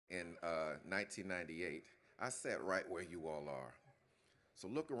in 1998, I sat right where you all are. So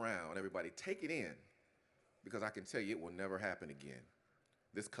look around, everybody, take it in, because I can tell you it will never happen again.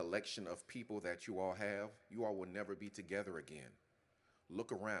 This collection of people that you all have, you all will never be together again.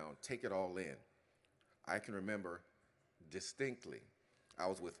 Look around, take it all in. I can remember distinctly, I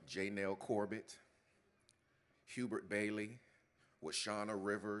was with J. Nell Corbett, Hubert Bailey, with Shauna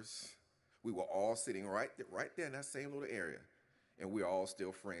Rivers. We were all sitting right there in that same little area. And we're all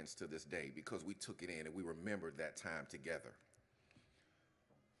still friends to this day because we took it in and we remembered that time together.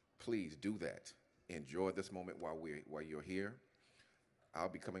 Please do that. Enjoy this moment while you're here. I'll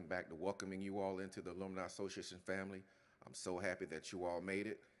be coming back to welcoming you all into the Alumni Association family. I'm so happy that you all made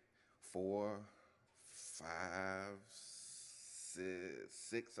it. 4, 5,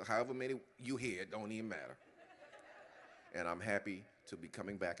 6, however many you hear, it don't even matter. And I'm happy to be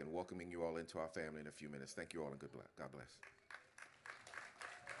coming back and welcoming you all into our family in a few minutes. Thank you all and God bless.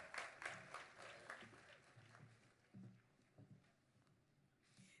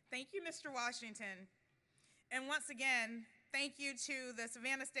 Thank you, Mr. Washington. And once again, thank you to the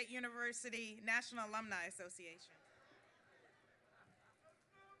Savannah State University National Alumni Association.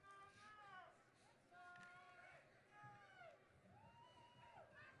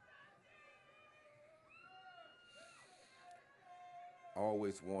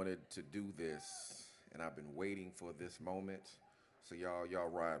 Always wanted to do this, and I've been waiting for this moment. So y'all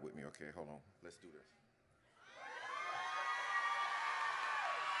ride with me, okay? Hold on. Let's do this.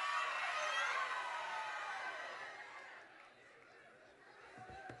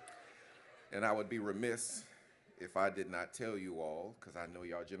 And I would be remiss if I did not tell you all, because I know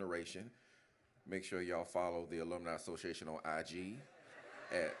y'all generation, make sure y'all follow the Alumni Association on IG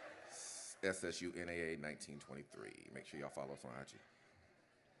at SSUNAA 1923. Make sure y'all follow us on IG.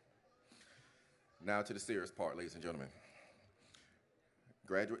 Now to the serious part, ladies and gentlemen.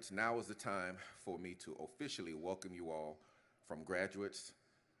 Graduates, now is the time for me to officially welcome you all from graduates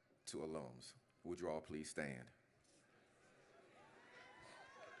to alums. Would you all please stand?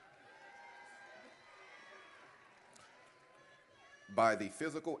 By the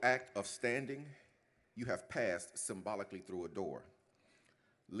physical act of standing, you have passed symbolically through a door,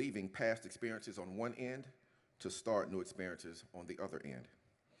 leaving past experiences on one end to start new experiences on the other end.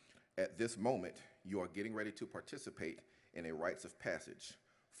 At this moment, you are getting ready to participate in a rites of passage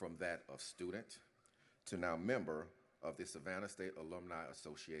from that of student to now member of the Savannah State Alumni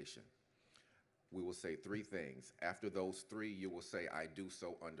Association. We will say 3 things. After those 3, you will say, I do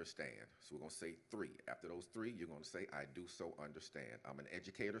so understand. So we're going to say 3. After those 3, you're going to say, I do so understand. I'm an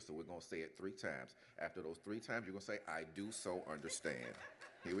educator, so we're going to say it 3 times. After those 3 times, you're going to say, I do so understand.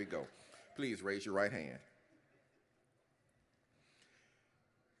 Here we go. Please raise your right hand.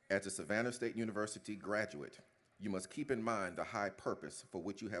 As a Savannah State University graduate, you must keep in mind the high purpose for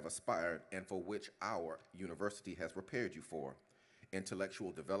which you have aspired and for which our university has prepared you for: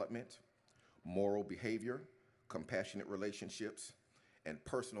 intellectual development, moral behavior, compassionate relationships, and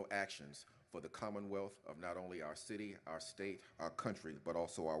personal actions for the commonwealth of not only our city, our state, our country, but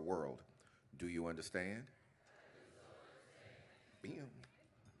also our world. Do you understand? Bam.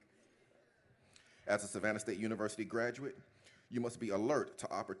 As a Savannah State University graduate, you must be alert to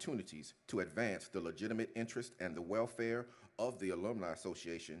opportunities to advance the legitimate interest and the welfare of the Alumni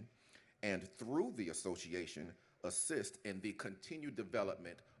Association, and through the association, assist in the continued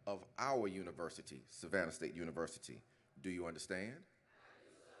development of our university, Savannah State University. Do you understand?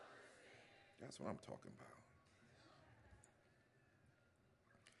 That's what I'm talking about.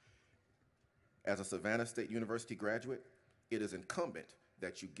 As a Savannah State University graduate, it is incumbent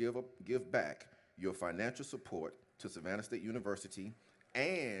that you give back your financial support to Savannah State University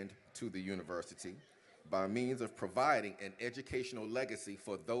and to the university by means of providing an educational legacy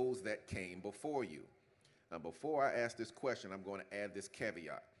for those that came before you. Now, before I ask this question, I'm going to add this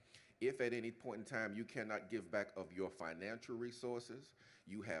caveat. If at any point in time you cannot give back of your financial resources,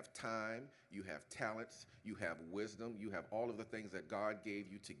 you have time, you have talents, you have wisdom, you have all of the things that God gave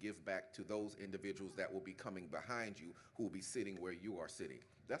you to give back to those individuals that will be coming behind you, who will be sitting where you are sitting.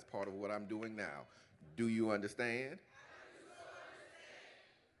 That's part of what I'm doing now. Do you understand?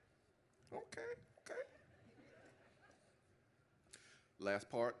 Okay. Last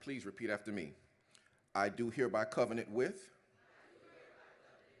part, please repeat after me. I do hereby covenant with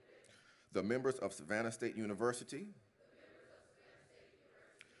the members of Savannah State University,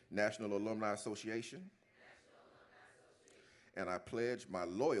 National Alumni Association, and I pledge my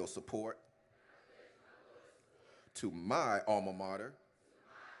loyal support to my alma mater.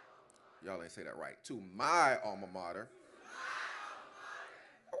 Y'all ain't say that right. To my alma mater.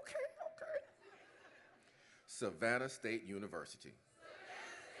 Okay. Savannah State University.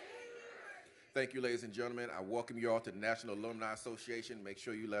 Thank you, ladies and gentlemen. I welcome you all to the National Alumni Association. Make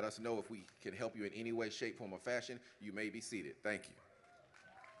sure you let us know if we can help you in any way, shape, form, or fashion. You may be seated. Thank you.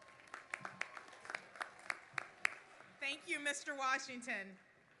 Thank you, Mr. Washington.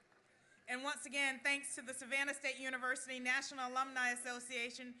 And once again, thanks to the Savannah State University National Alumni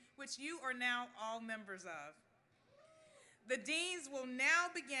Association, which you are now all members of. The deans will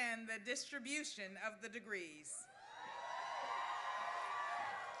now begin the distribution of the degrees.